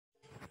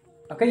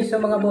Okay,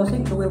 so mga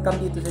bossing, so welcome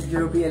dito sa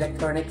Jerubi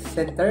Electronics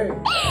Center.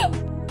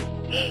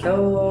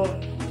 So,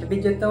 sa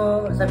video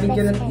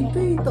na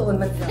ito on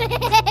man siya.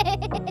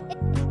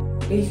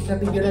 Okay,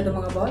 sa video na ito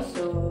mga boss,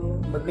 so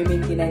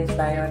magme-maintenance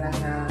tayo ng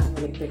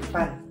electric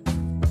fan.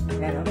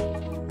 Ayan, no?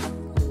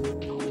 So,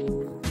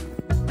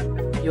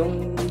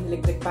 yung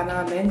electric fan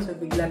namin, so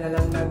bigla na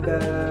lang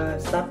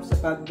nag-stop sa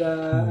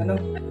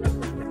pag-ikot.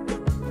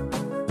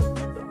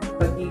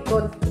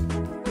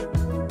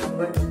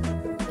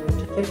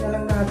 Check na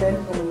lang natin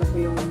kung ano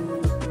yung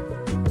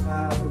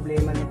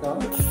problema nito.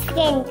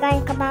 Yan, kaya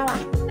kabawa.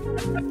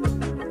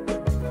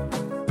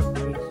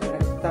 Okay, so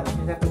nag-stop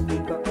siya sa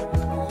pag-ikot.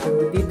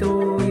 So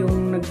dito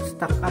yung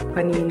nag-stock up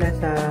kanina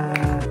sa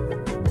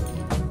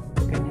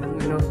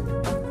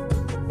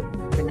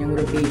kanyang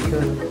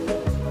rotation.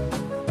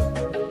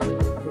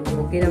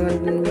 So, okay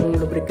naman yung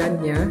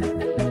lubricant niya.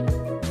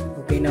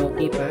 Okay na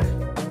okay pa.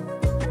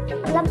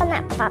 Wala pa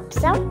na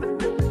popsaw?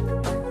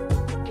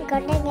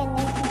 Ikaw na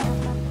ganyan.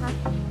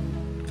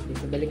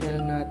 Balik na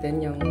lang natin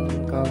yung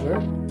cover.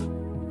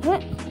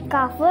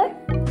 Cover?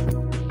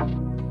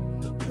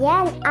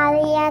 Yan,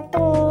 area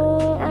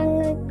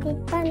itong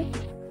tipan.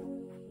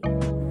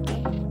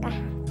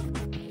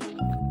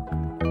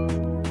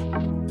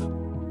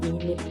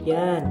 Init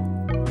yan.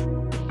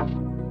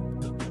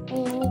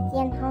 Init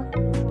yan, ho?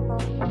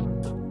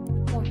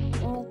 Yan,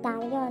 init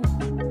tayo.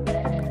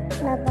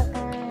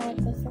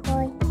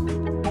 Napaka-disukoy.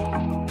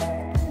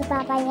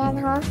 Ipapa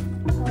yan, ho?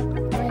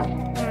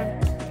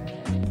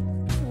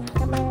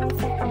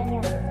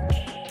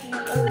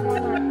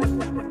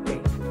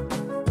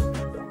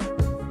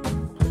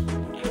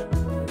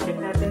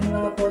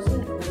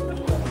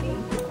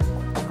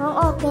 Kung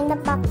okay na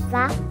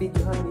paksa?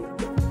 Video hangin.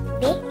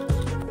 Big?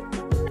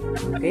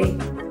 Okay.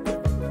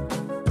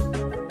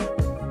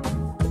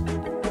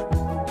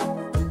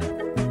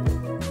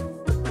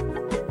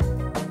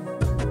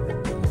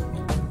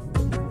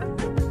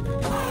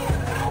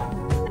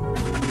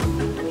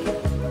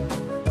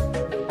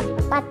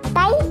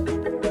 Patay?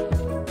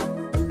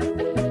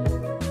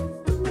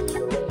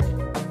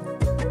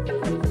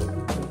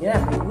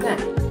 Yan, na.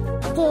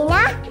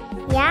 Tina?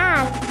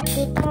 Yan.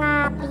 Dito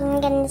nga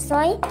pinggan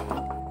soy.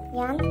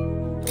 Yan.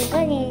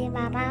 Dito ni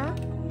Papa.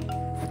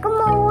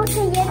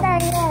 Kumuusay yan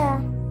tayo.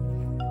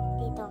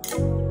 Dito.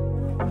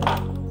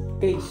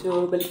 Okay,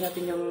 so balik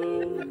natin yung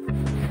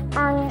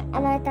ang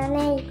ano ito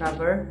na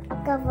cover.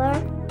 Cover.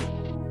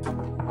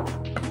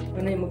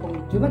 Ano yung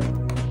mag-video ba?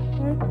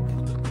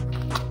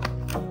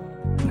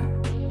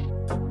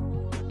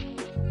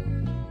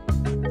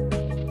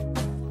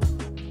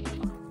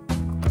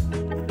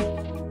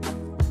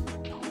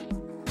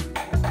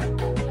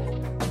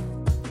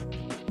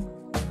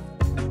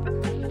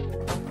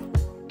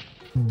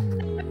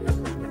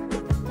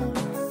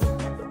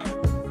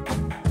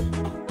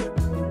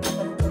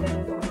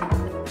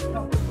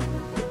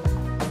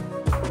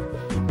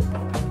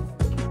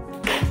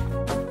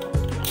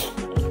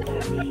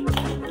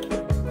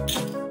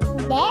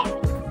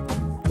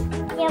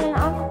 Yan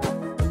na.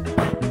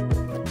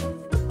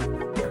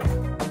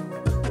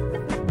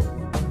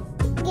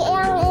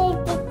 Yang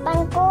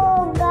itikpan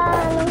ko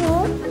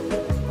gano'n.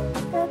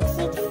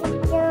 Siksik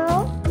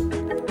nyo.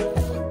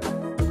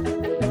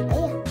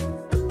 Ayan.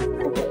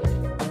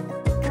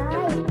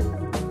 Kay.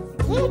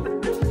 Hit.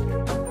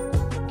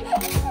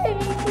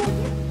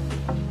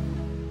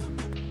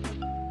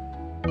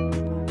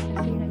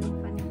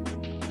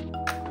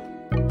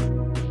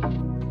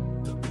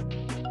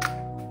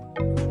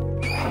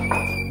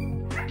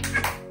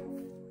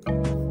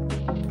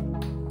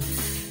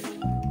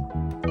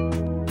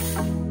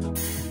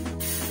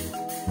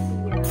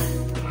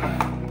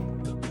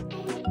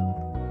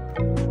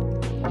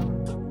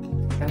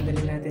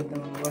 Tanggalin natin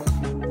ito mga boss.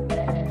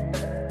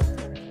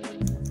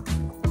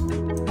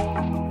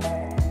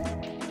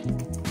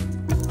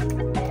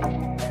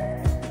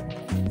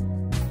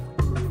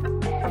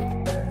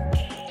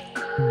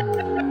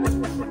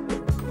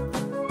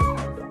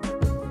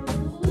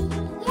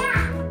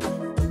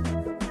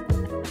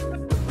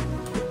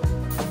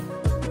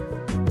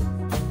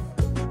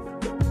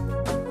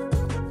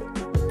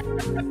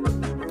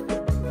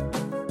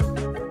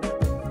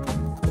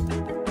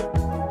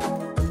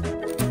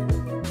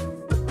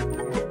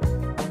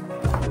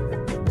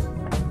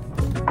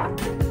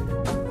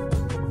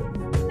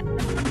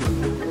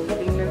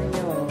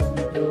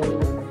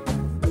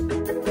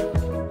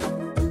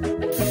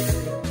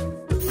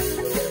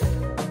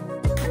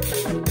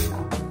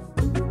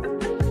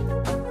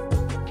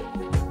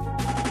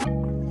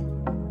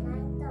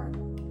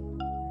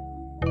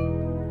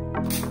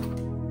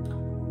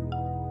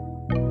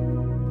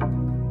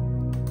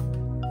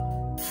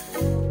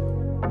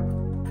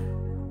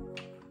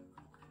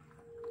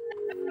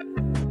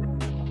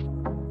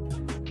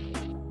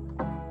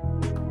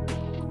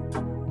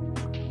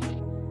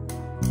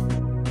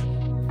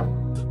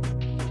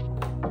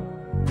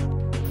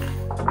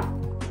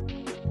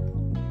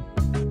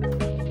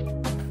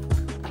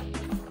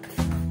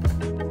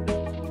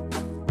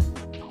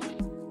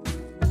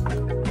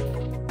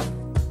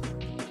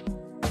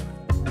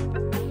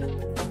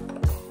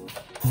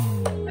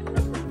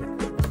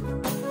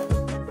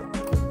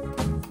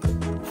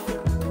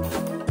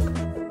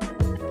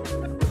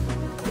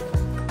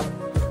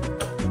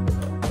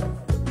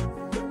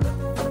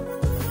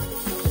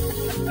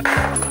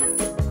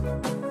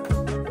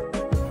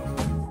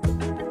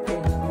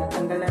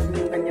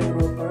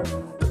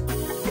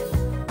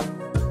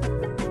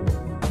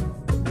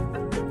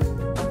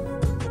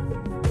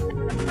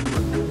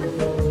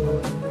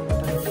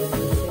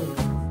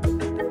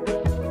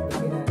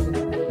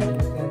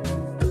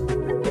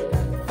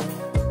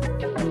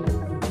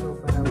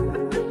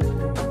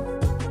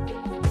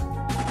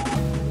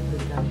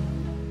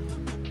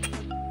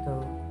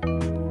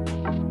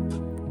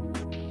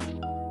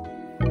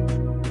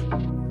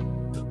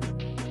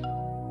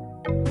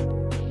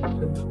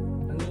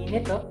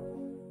 init oh.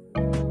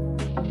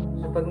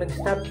 So pag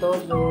nag-stop to,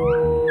 so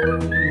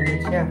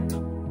init siya.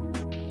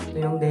 Ito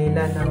yung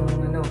dahilan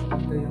ng ano,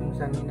 ito yung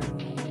sabi ng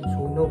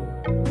sunog.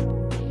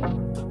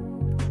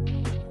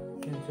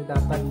 So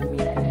dapat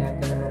i-maintain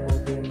natin na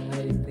mabuti yung mga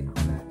electric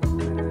fan natin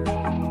para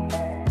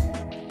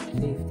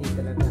safety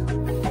talaga.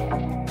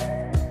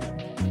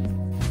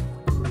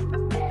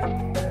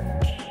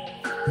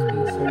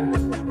 Spacer.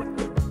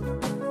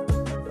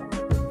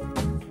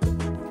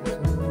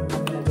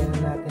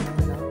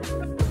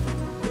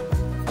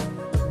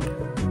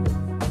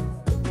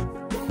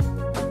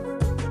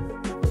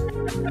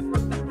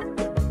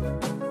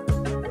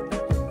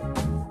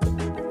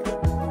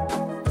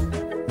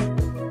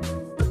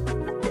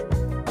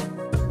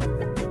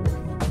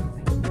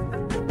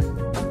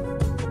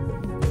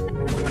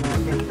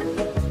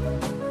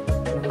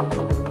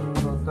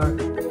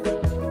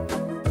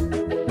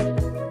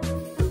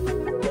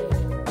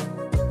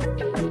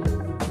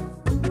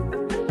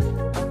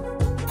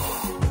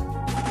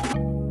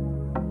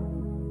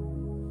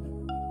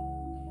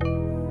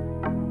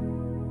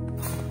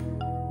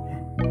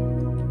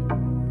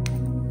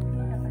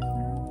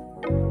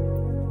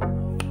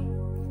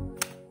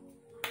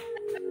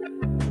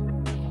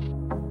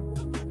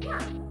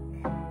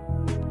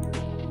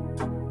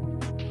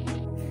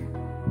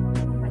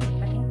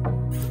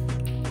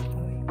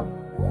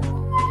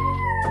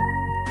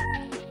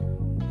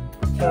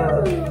 So,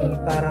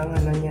 parang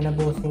ano niya na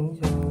bossing.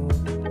 So,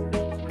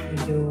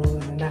 medyo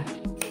ano na.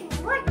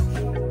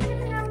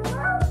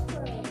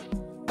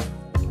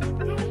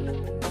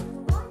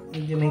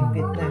 Medyo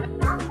mahigpit na.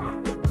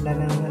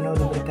 Wala nang ano,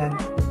 lubricant.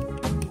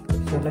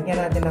 So,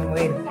 lagyan natin ng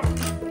oil.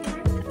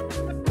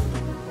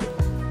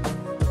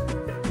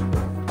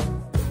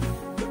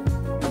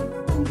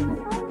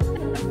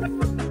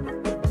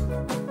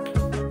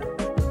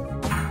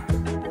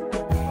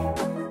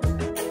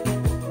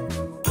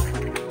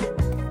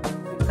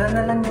 Ito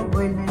na lang yung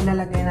oil na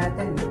ilalagay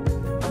natin.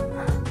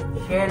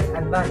 Shell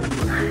Advance.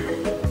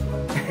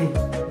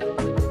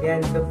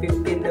 Yan, so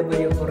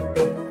 15W40.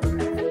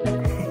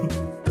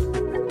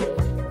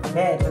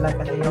 Ito lang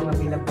kasi yung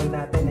available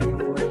natin na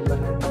yung oil ba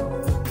na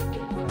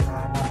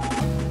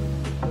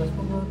mas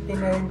pumunti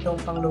na rin itong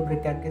pang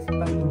lubricant kasi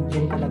pang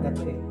engine talaga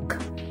ito eh.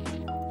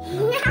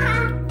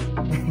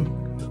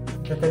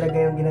 Ito talaga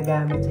yung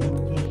ginagamit sa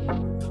engine.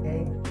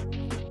 Okay.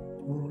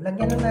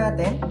 Lagyan na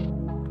natin.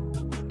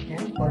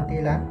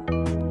 Konti lang.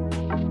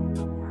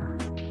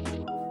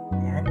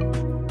 Ayan.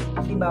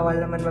 Kasi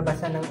bawal naman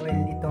mabasa ng oil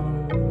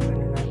itong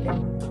ano natin.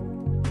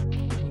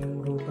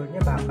 Yung rotor niya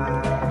baka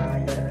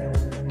yan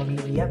yung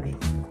magliliyab eh.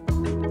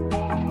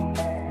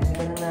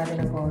 Bigyan lang natin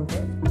ng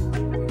konti.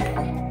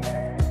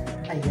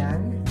 Ayan.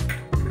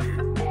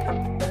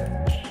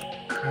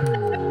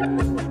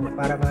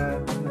 Para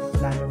mas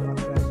lalong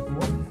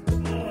mag-smooth.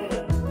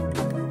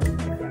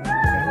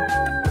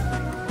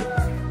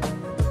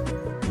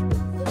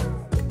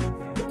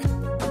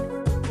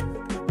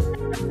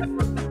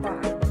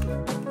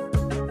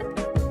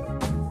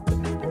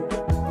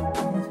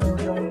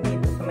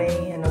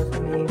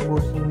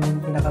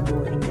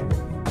 Pinaka-boring niya.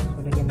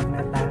 So, lagyan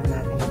lang natin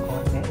ng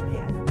konti.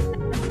 Ayan.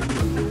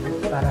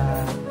 Para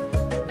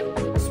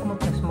smooth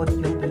na smooth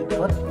yung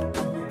ikot.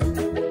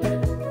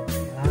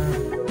 Ayan.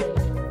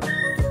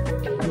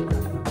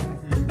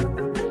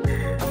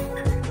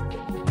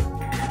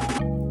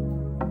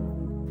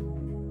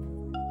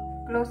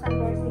 Close ang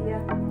door siya.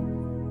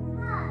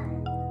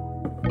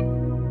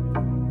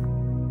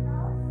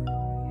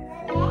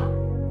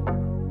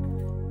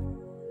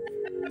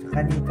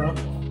 Saka dito,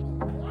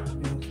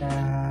 yung sa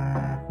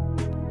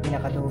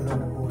pinakadulo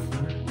ng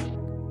bossing.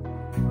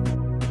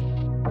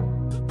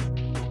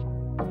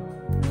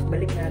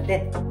 Balik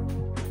natin.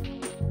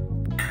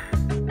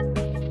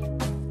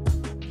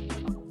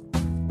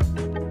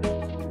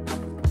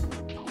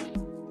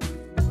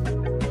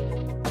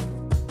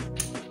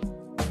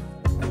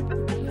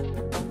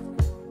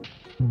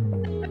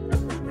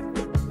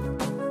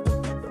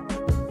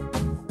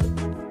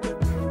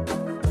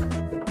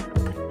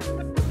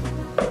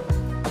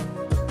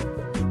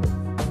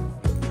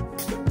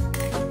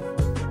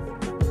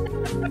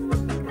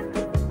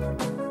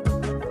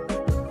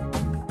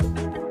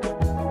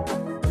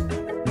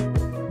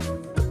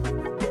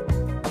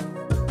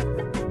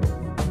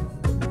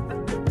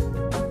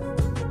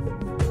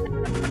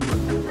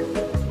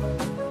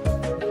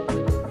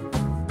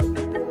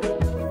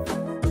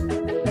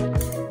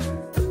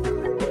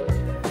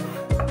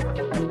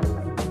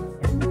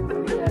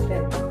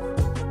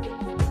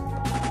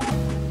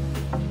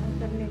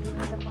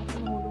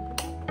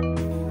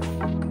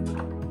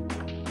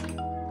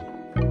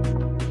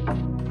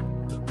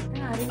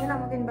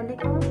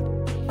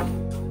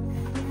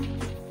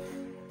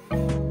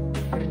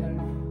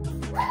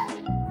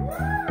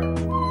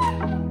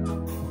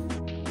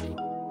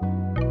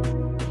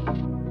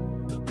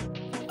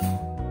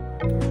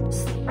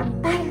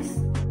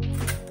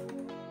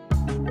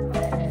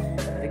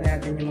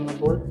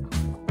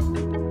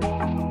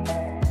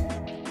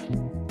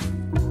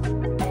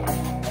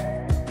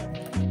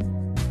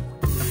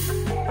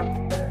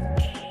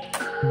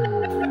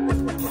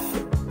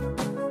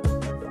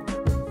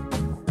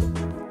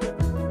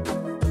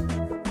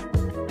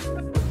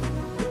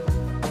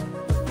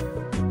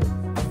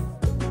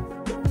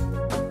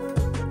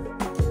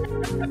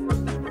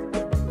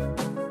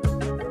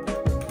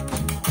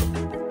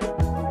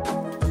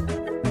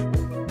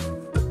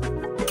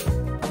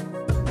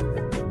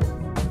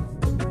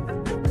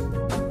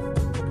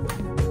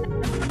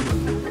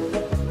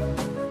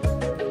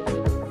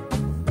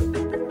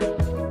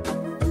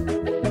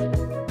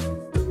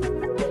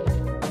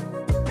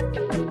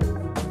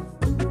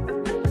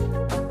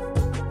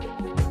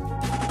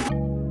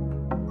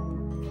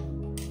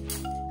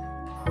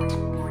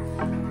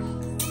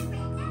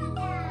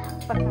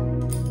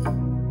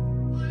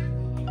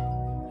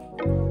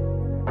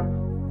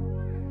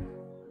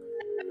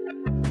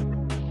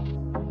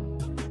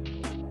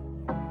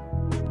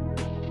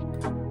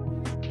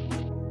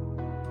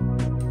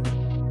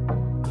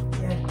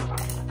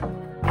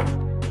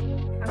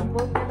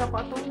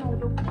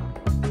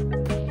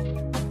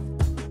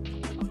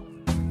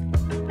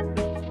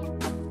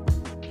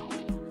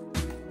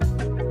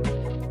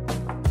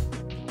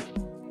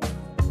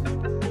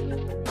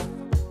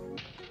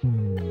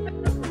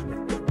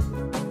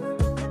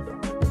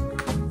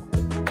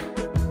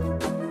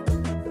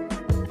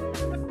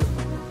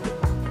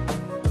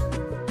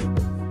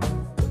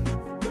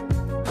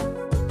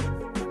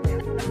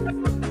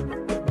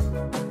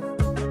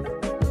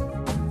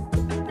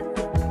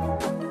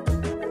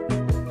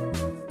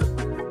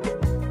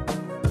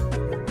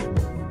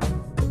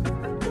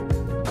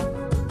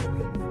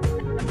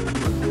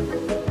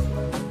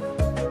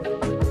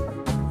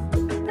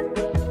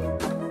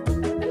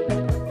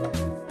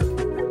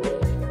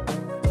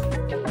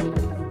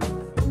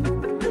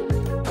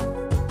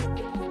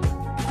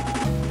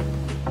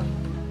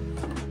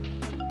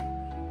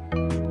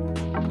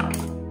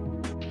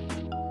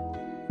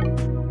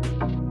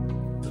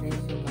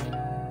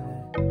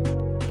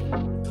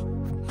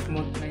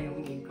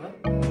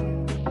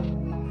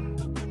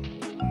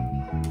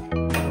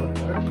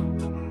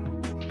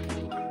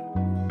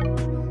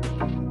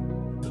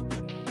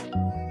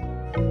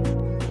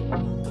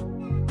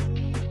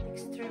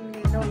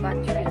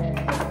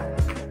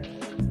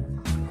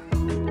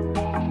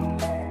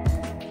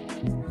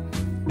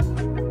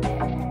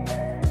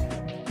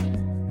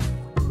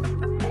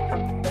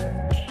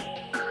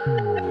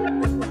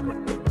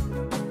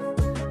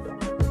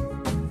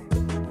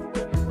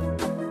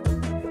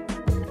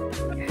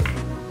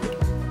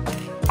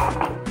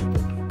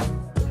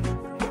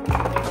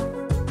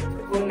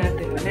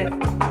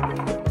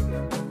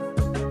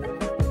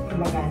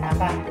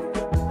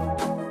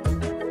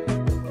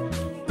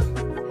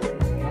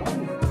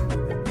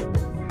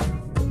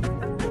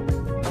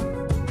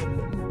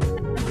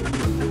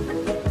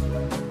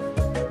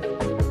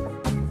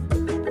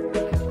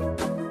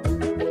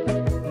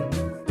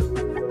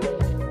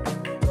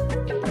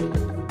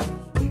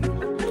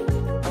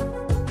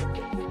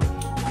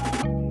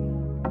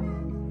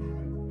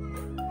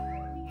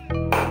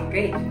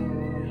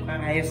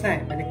 ayos na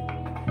eh. Balik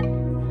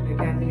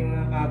natin yung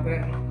mga cover.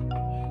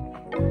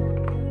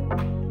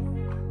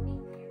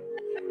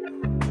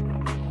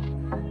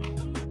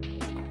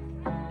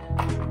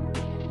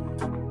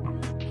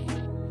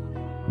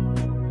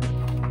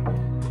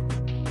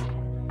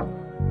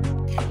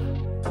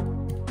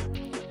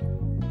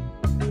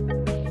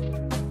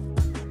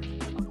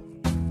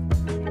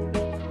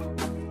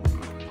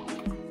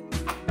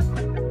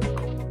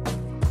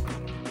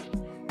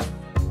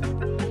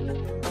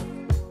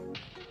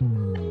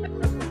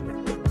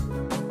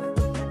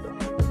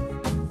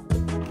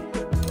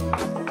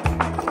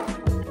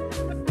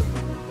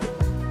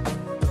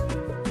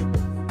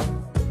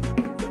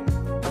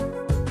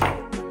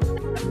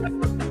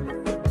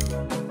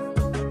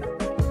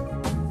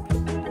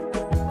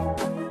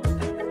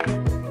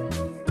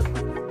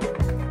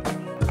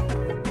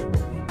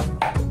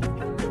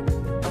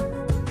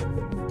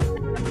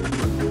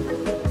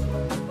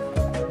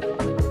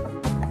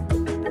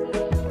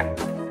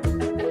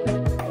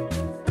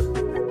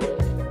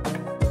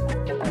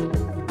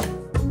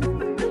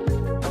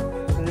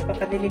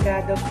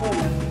 Delikado po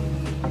ng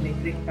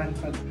electric fan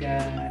pag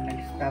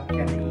nag-stop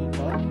siya na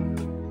ikot,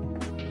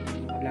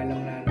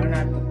 lalong lalo na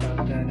ito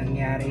pag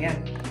nangyari yan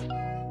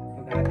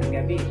pag ating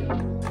gabi,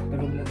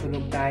 tulog na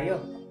tulog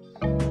tayo,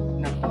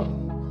 nako,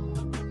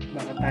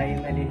 baka tayo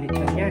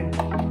malilitson yan.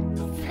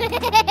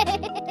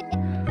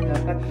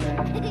 Dapat na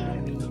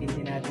maintain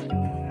din natin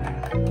yung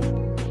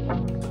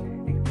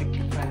electric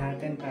fan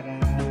natin para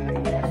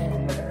iwas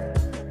umod.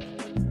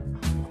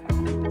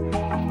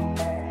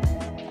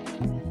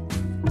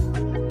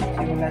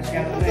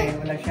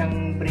 Wala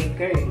siyang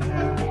breaker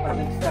na pag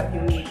nag-stop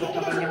yung ikot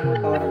ng kanyang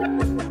motor,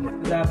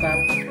 dapat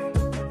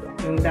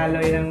yung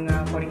daloy ng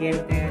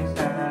kuryente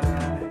sa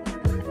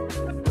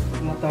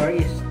motor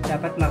is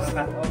dapat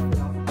maka-cut off,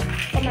 no?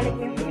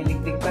 Yung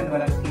electric fan,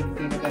 walang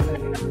safety na gano'n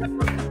eh.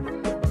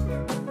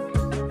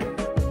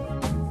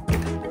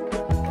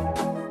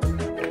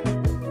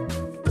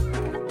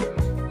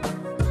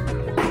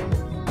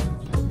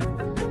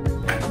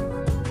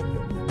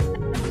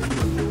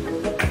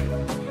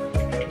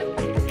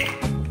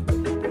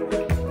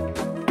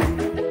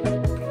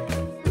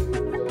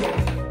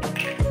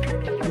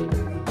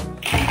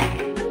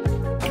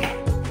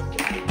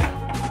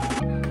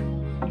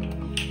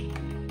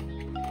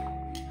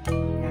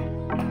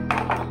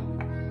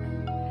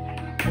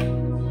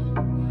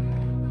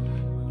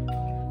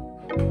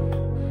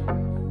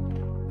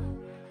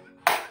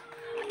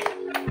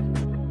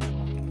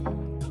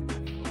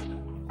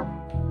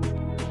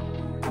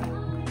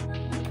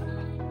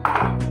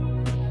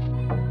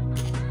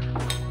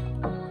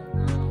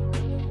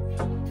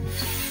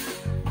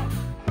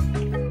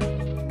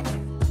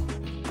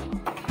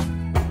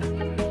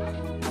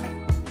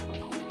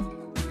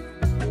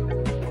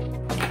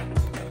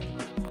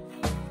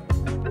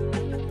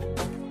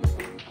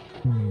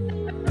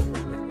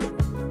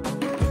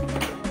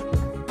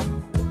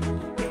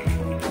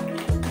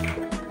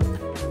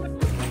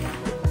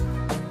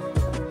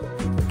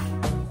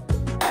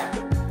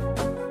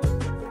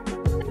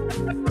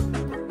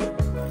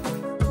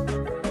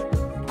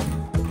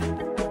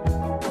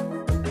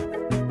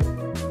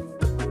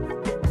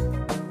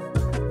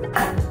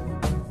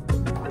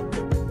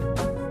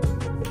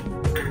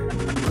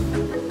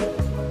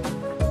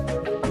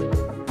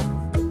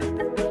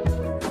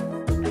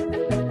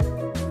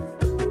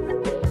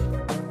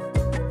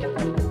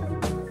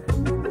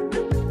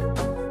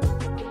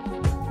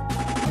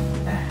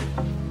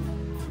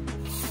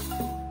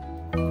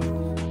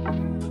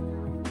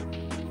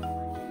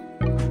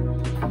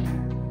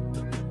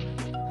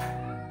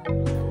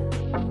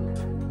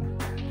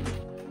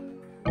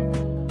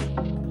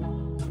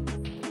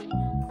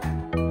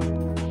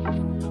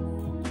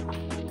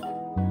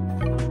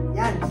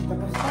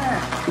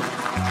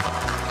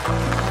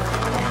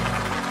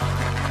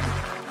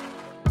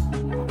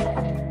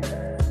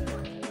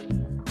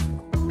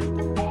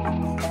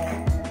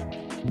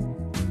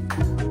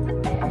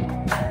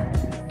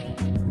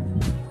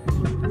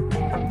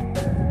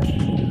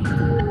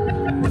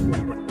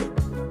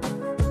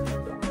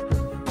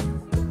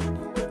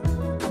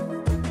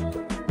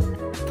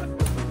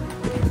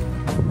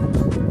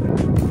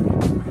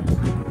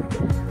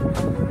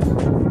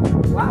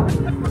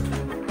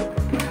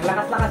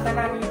 Lakas-lakas na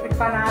ng electric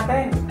fan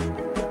natin.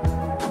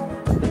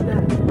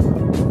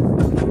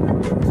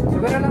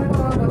 Siguro lang po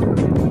mga boss, kung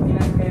hindi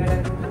lang kayo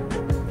lang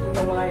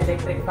yung mga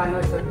electric fan,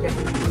 so check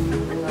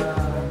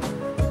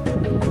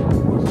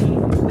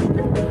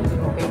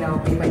okay na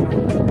okay pa yung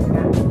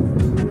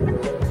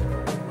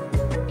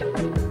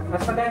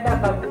mas maganda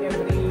pag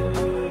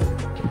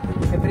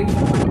every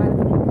month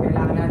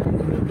kailangan natin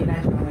yung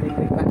maintenance ng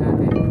electric fan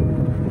natin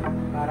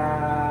para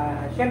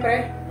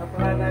syempre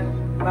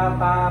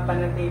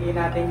mapapanatili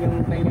natin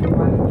yung kanyang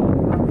quality.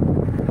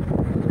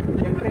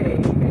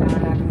 Siyempre, kailangan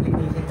natin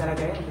linisin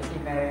talaga yan kasi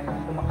may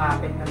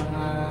kumakapit na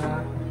mga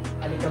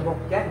alikabok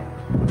dyan.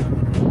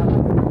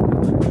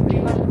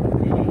 Dapat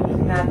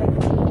linisin natin.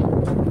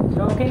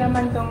 So, okay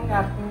naman itong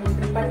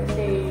electric fan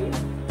kasi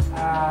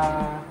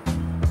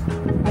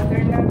after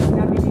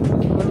nabili ko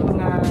siguro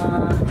mga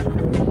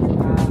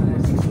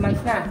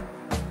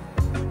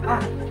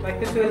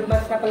almost 12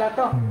 months na pala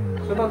to.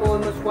 So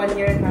mag-almost 1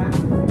 year na.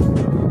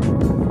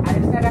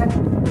 Ayos na lang.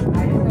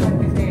 Ayos naman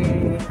kasi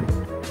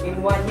in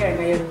 1 year,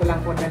 ngayon ko lang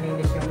po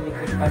nalinis yung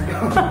liquid fan ko.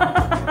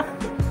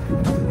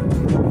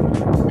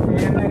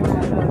 Kaya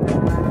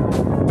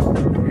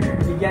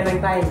bigyan ng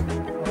time.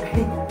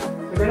 Okay?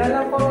 So ganoon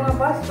lang po mga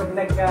boss pag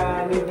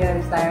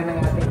nag-maintenance tayo ng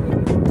ating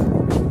TV.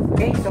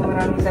 Okay, so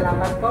maraming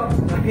salamat po.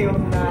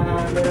 Yung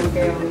meron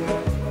kayong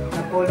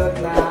napulot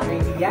na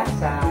idea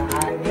sa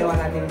ginawa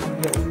natin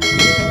video.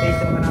 Okay,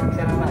 so maraming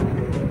salamat.